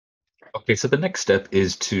Okay, so the next step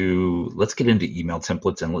is let's get into email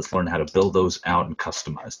templates and let's learn how to build those out and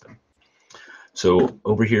customize them. So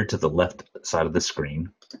over here to the left side of the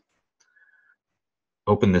screen,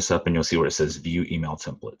 open this up and you'll see where it says View Email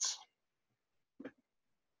Templates.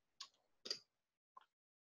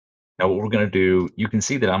 Now what we're going to do, you can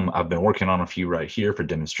see that I've been working on a few right here for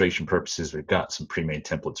demonstration purposes. We've got some pre-made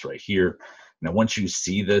templates right here. Now once you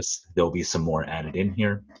see this, there'll be some more added in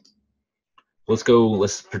here.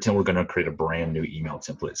 Let's pretend we're going to create a brand new email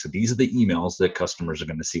template. So these are the emails that customers are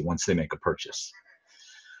going to see once they make a purchase.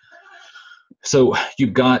 So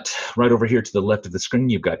you've got right over here to the left of the screen,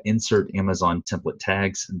 you've got insert Amazon template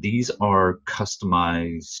tags. These are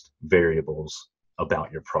customized variables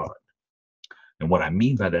about your product. And what I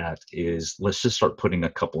mean by that is, let's just start putting a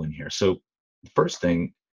couple in here. So the first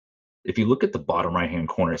thing, if you look at the bottom right-hand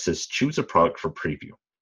corner, it says choose a product for preview.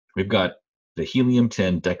 We've got the Helium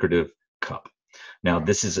 10 decorative cup. Now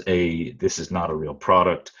this is not a real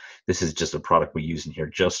product. This is just a product we use in here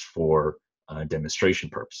just for demonstration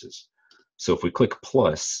purposes. So if we click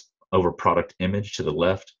plus over product image to the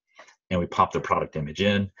left and we pop the product image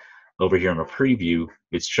in, over here in a preview,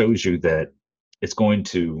 it shows you that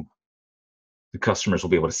the customers will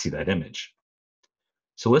be able to see that image.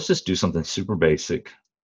 So let's just do something super basic.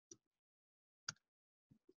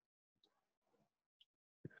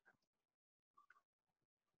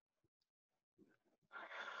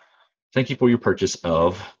 Thank you for your purchase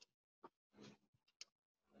of,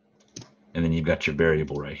 and then you've got your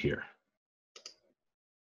variable right here.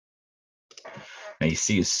 Now you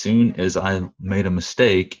see, as soon as I made a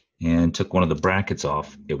mistake and took one of the brackets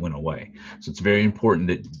off, it went away. So it's very important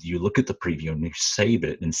that you look at the preview and you save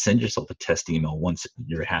it and send yourself a test email once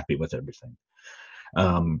you're happy with everything.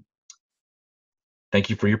 Thank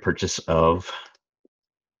you for your purchase of,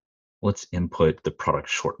 let's input the product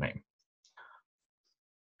short name.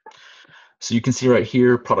 So you can see right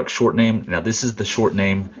here, product short name. Now this is the short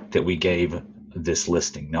name that we gave this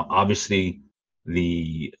listing. Now obviously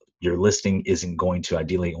your listing isn't going to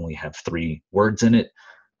ideally only have 3 words in it.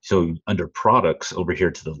 So under products over here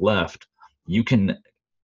to the left, you can,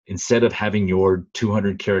 instead of having your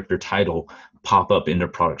 200 character title pop up into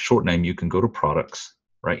product short name, you can go to products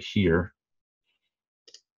right here.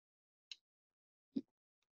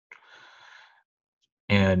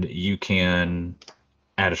 And you can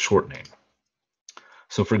add a short name.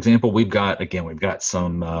 So for example, we've got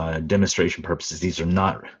some demonstration purposes. These are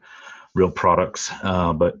not real products,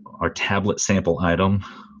 but our tablet sample item.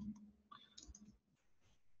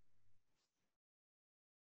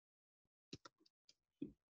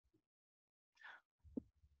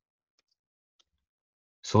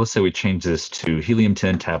 So let's say we change this to Helium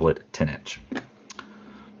 10 tablet 10-inch. I'm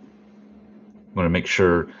going to make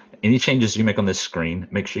sure any changes you make on this screen,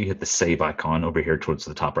 make sure you hit the save icon over here towards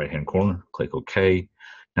the top right-hand corner. Click OK.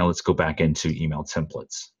 Now let's go back into email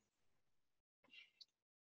templates.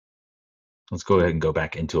 Let's go ahead and go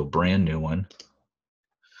back into a brand new one.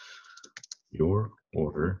 Your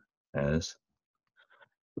order has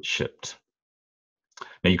shipped.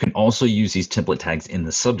 Now you can also use these template tags in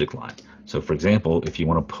the subject line. So for example, if you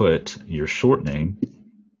want to put your short name,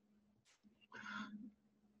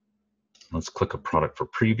 let's click a product for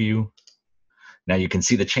preview. Now you can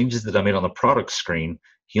see the changes that I made on the product screen.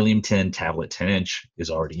 Helium 10 tablet 10-inch is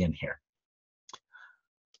already in here.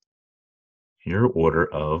 Your order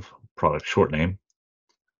of product short name.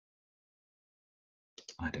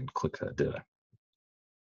 I didn't click that, did I?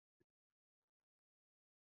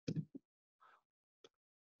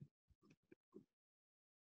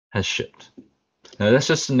 Has shipped. Now that's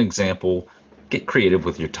just an example. Get creative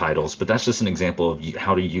with your titles, but that's just an example of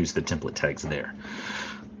how to use the template tags there.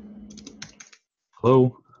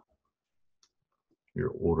 Hello, your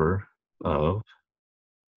order of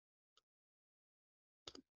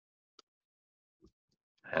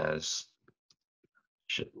has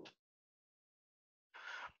shipped.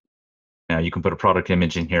 Now you can put a product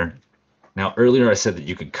image in here. Now earlier I said that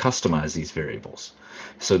you could customize these variables.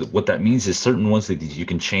 So what that means is certain ones that you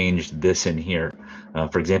can change this in here.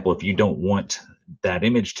 For example, if you don't want that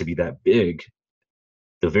image to be that big,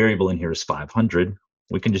 the variable in here is 500.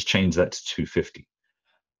 We can just change that to 250.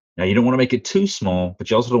 Now you don't want to make it too small, but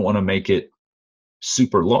you also don't want to make it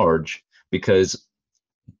super large, because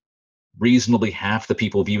reasonably half the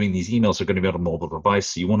people viewing these emails are going to be on a mobile device.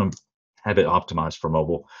 So you want to have it optimized for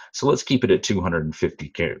mobile. So let's keep it at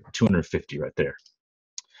 250 right there.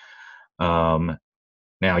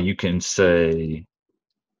 Now you can say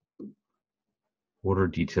order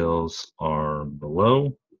details are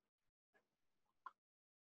below.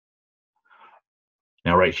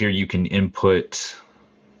 Now right here you can input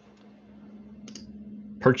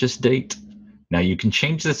Purchase date. Now you can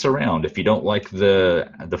change this around. If you don't like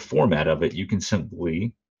the format of it, you can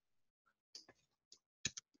simply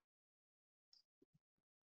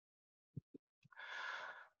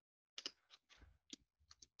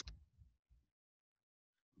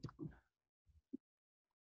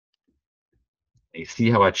you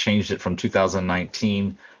see how I changed it from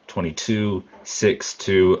 2019 22 6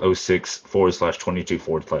 to 06 / 22 /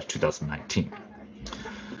 2019.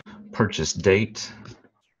 Purchase date.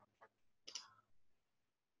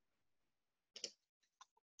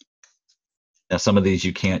 Now some of these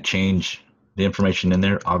you can't change the information in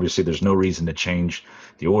there. Obviously there's no reason to change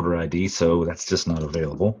the order ID, so that's just not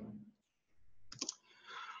available.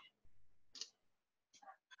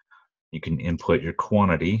 You can input your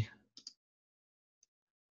quantity.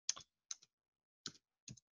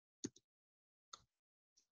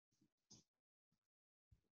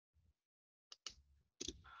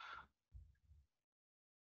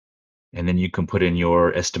 And then you can put in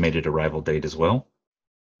your estimated arrival date as well.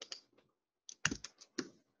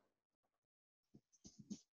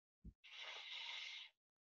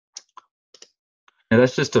 Now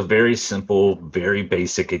that's just a very simple, very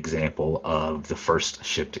basic example of the first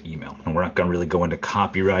shipped email. And we're not going to really go into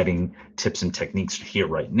copywriting tips and techniques here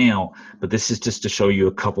right now, but this is just to show you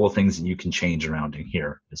a couple of things that you can change around in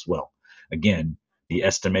here as well. Again, the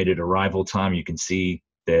estimated arrival time, you can see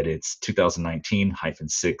that it's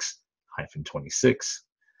 2019-6-26.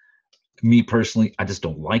 Me personally, I just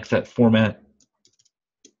don't like that format.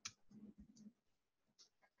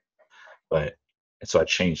 But so I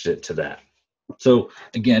changed it to that. So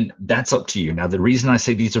again, that's up to you. Now, the reason I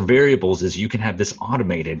say these are variables is you can have this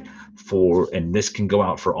automated and this can go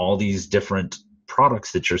out for all these different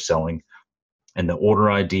products that you're selling, and the order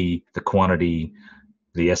ID, the quantity,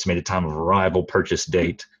 the estimated time of arrival, purchase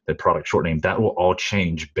date, the product short name, that will all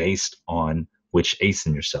change based on which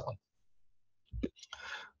ASIN you're selling.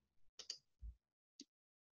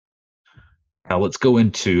 Now let's go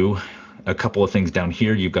into a couple of things down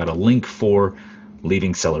here. You've got a link for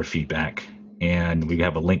leaving seller feedback, and we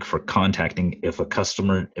have a link for contacting if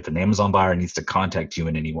an Amazon buyer needs to contact you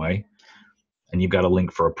in any way. And you've got a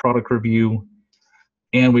link for a product review,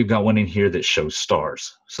 and we've got one in here that shows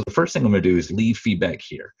stars. So the first thing I'm going to do is leave feedback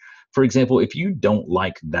here. For example, if you don't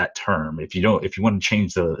like that term, if you want to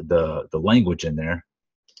change the language in there,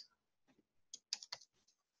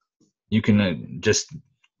 you can just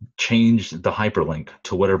change the hyperlink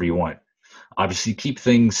to whatever you want. Obviously, keep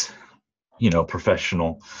things,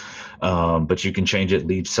 professional, but you can change it,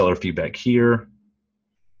 leave seller feedback here,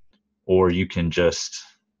 or you can just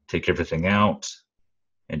take everything out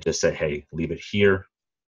and just say, hey, leave it here.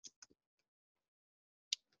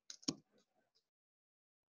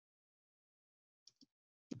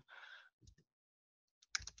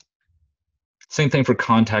 Same thing for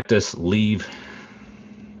contact us, leave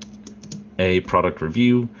a product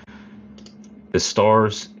review. The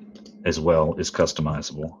stars as well is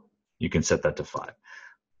customizable. You can set that to 5.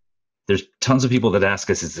 There's tons of people that ask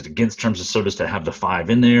us, is it against terms of service to have the 5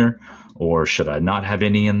 in there, or should I not have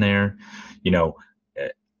any in there?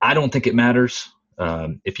 I don't think it matters.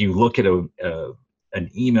 If you look at an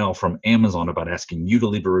email from Amazon about asking you to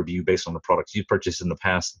leave a review based on the products you've purchased in the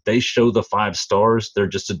past, they show the 5 stars. They're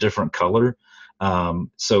just a different color.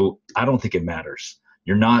 So I don't think it matters.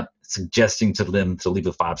 You're not suggesting to them to leave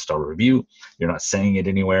a 5-star review. You're not saying it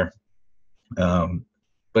anywhere.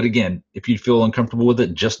 But again, if you feel uncomfortable with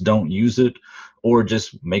it, just don't use it, or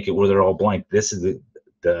just make it where they're all blank. This is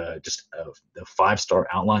the 5-star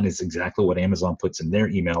outline is exactly what Amazon puts in their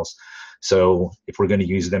emails. So if we're going to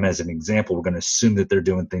use them as an example, we're going to assume that they're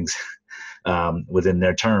doing things within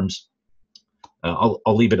their terms. I'll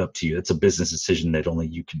leave it up to you. It's a business decision that only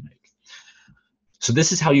you can make. So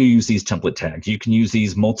this is how you use these template tags. You can use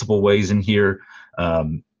these multiple ways in here.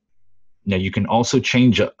 Now you can also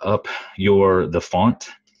change up the font.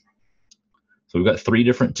 So we've got 3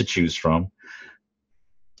 different to choose from.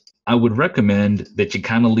 I would recommend that you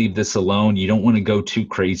kind of leave this alone. You don't want to go too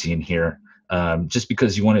crazy in here, just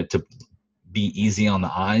because you want it to be easy on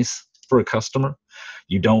the eyes for a customer.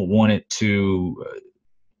 You don't want it to.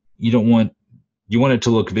 You want it to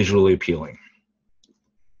look visually appealing.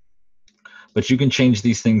 But you can change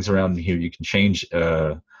these things around in here. You can change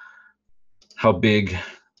how big.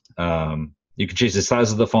 You can change the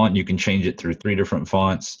size of the font. You can change it through 3 different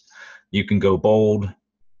fonts. You can go bold,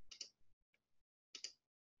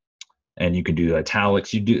 and you can do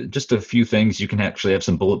italics. You do just a few things. You can actually have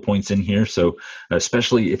some bullet points in here. So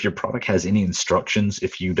especially if your product has any instructions,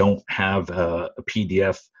 if you don't have a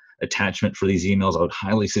PDF attachment for these emails, I would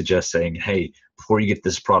highly suggest saying, hey, before you get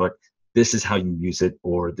this product, this is how you use it,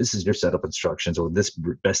 or this is your setup instructions, or this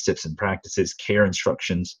best tips and practices, care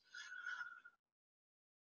instructions.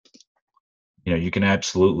 You know, you can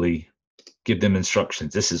absolutely give them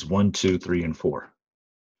instructions. This is 1, 2, 3, and 4,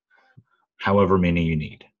 however many you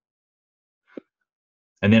need.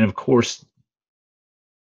 And then, of course,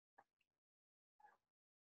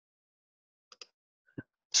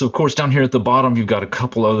 down here at the bottom, you've got a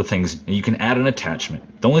couple other things. You can add an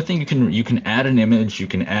attachment. The only thing you can add an image, you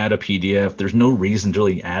can add a PDF. There's no reason to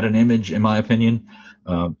really add an image, in my opinion.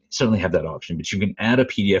 Certainly have that option, but you can add a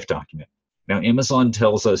PDF document. Now, Amazon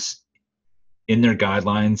tells us in their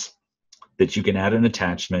guidelines that you can add an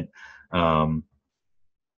attachment. I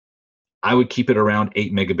would keep it around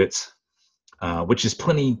 8 megabits, which is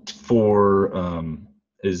plenty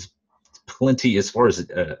as far as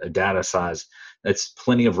a data size. That's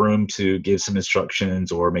plenty of room to give some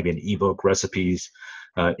instructions, or maybe an ebook, recipes,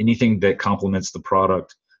 anything that complements the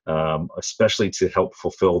product, especially to help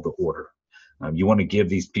fulfill the order. You want to give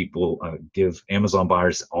these people, give Amazon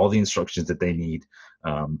buyers all the instructions that they need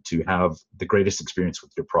to have the greatest experience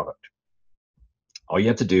with your product. All you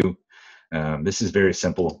have to do, this is very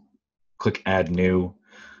simple. Click Add New,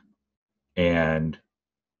 and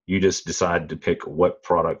you just decide to pick what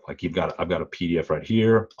product. Like I've got a PDF right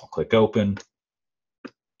here. I'll click Open.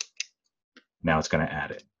 Now it's going to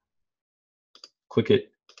add it. Click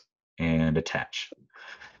it and attach.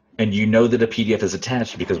 And you know that a PDF is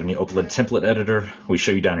attached because when you open the template editor, we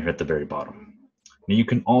show you down here at the very bottom. Now you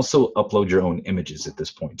can also upload your own images at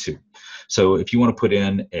this point too. So if you want to put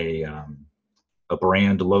in a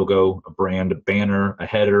brand logo, a brand banner, a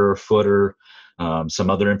header, footer,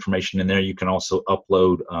 some other information in there, you can also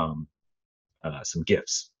upload some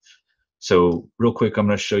GIFs. So real quick, I'm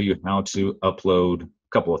going to show you how to upload a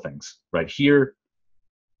couple of things. Right here,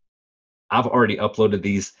 I've already uploaded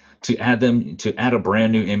these. To add a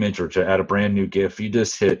brand new image or to add a brand new GIF, you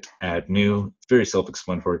just hit Add New. It's very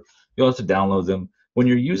self-explanatory. You'll have to download them. When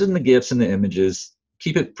you're using the GIFs and the images,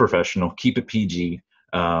 keep it professional, keep it PG.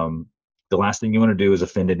 The last thing you want to do is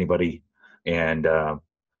offend anybody, and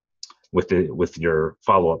with your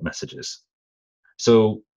follow-up messages.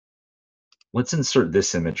 So let's insert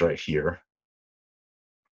this image right here.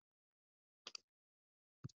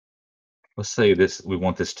 Let's say we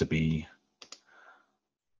want this to be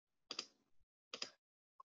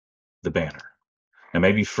the banner. Now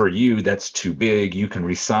maybe for you that's too big. You can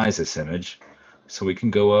resize this image. So we can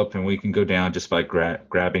go up and we can go down just by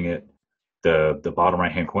grabbing it, the bottom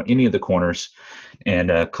right hand corner, any of the corners,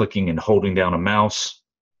 and clicking and holding down a mouse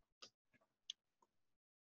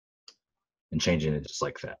and changing it just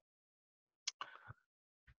like that.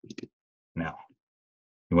 Now,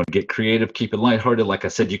 you want to get creative, keep it lighthearted. Like I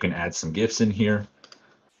said, you can add some GIFs in here.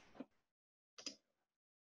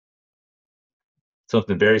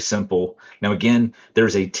 Something very simple. Now, again,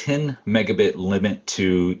 there's a 10 megabit limit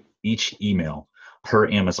to each email per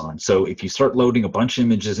Amazon. So if you start loading a bunch of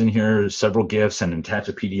images in here, several GIFs, and attach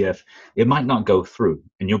a PDF, it might not go through,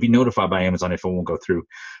 and you'll be notified by Amazon if it won't go through.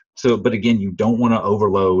 So, but again, you don't want to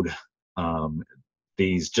overload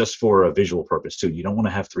these just for a visual purpose too. You don't want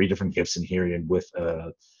to have 3 different GIFs in here and with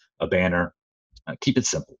a banner. Keep it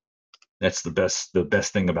simple. That's the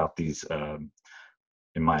best thing about these,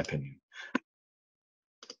 in my opinion.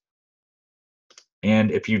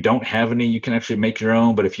 And if you don't have any, you can actually make your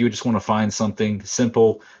own. But if you just want to find something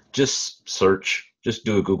simple, just search. Just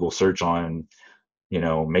do a Google search on,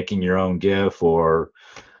 making your own GIF, or,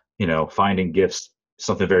 finding GIFs.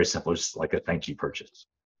 Something very simple, just like a thank you purchase.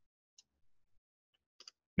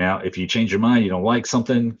 Now, if you change your mind, you don't like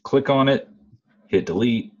something, click on it, hit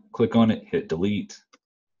delete. Click on it, hit delete.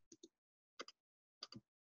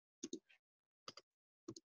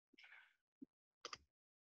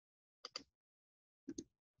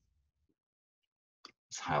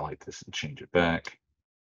 Let's highlight this and change it back.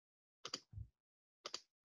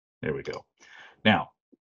 There we go. Now,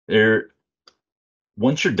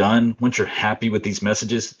 once you're done, once you're happy with these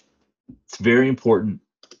messages, it's very important,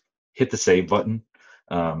 hit the save button.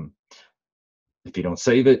 If you don't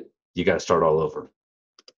save it, you got to start all over.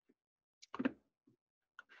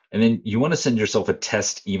 And then you want to send yourself a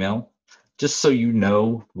test email just so you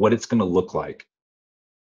know what it's going to look like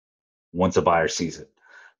once a buyer sees it.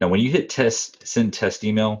 Now, when you hit send test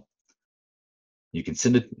email, you can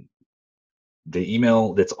send it the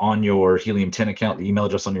email that's on your Helium 10 account, the email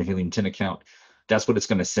address on your Helium 10 account. That's what it's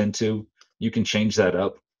going to send to. You can change that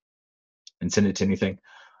up and send it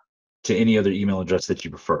to any other email address that you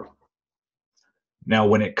prefer. Now,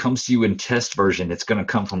 when it comes to you in test version, it's going to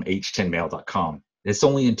come from h10mail.com. It's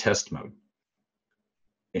only in test mode.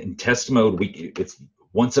 In test mode,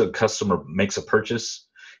 once a customer makes a purchase,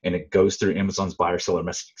 and it goes through Amazon's buyer seller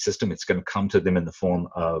messaging system, it's going to come to them in the form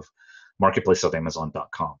of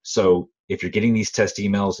marketplace.amazon.com. So if you're getting these test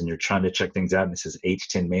emails and you're trying to check things out and it says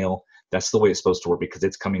H10 mail, that's the way it's supposed to work, because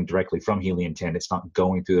it's coming directly from Helium 10. It's not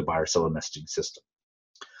going through the buyer seller messaging system.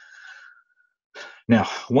 Now,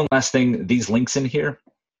 one last thing, these links in here,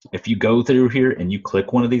 if you go through here and you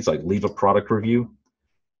click one of these, like leave a product review,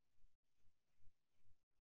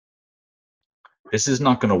 this is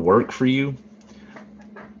not going to work for you.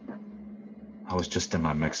 I was just in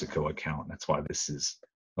my Mexico account. That's why this is,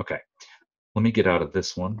 okay. Let me get out of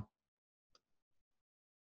this one.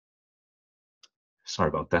 Sorry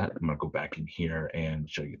about that. I'm going to go back in here and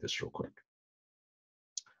show you this real quick.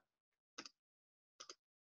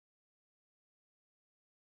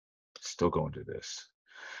 Still going to this.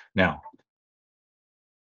 Now,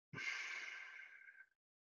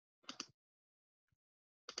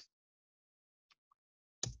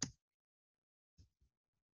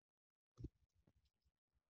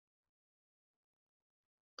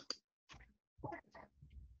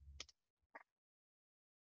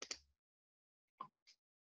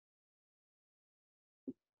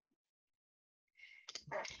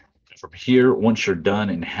 from here, once you're done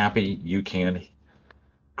and happy, you can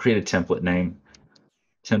create a template name,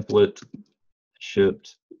 template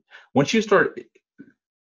shipped. Once you start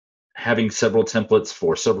having several templates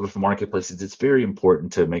for several different marketplaces, it's very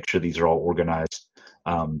important to make sure these are all organized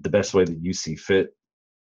the best way that you see fit.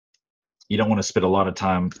 You don't want to spend a lot of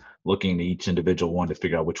time looking at each individual one to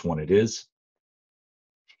figure out which one it is.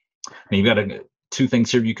 Now you've got two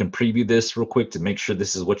things here. You can preview this real quick to make sure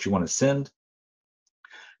this is what you want to send.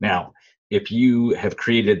 Now, if you have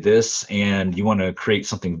created this and you want to create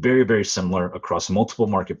something very, very similar across multiple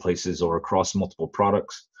marketplaces or across multiple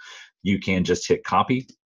products, you can just hit copy.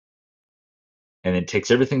 And it takes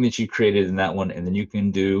everything that you created in that one, and then you can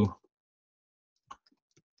do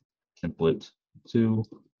template to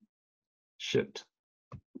shipped.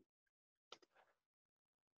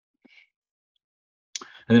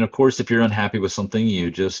 And then, of course, if you're unhappy with something, you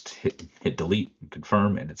just hit delete and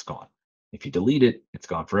confirm, and it's gone. If you delete it, it's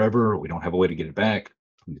gone forever. We don't have a way to get it back.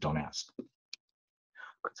 Don't ask.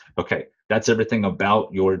 Okay, that's everything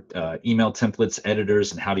about your email templates,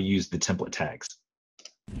 editors, and how to use the template tags.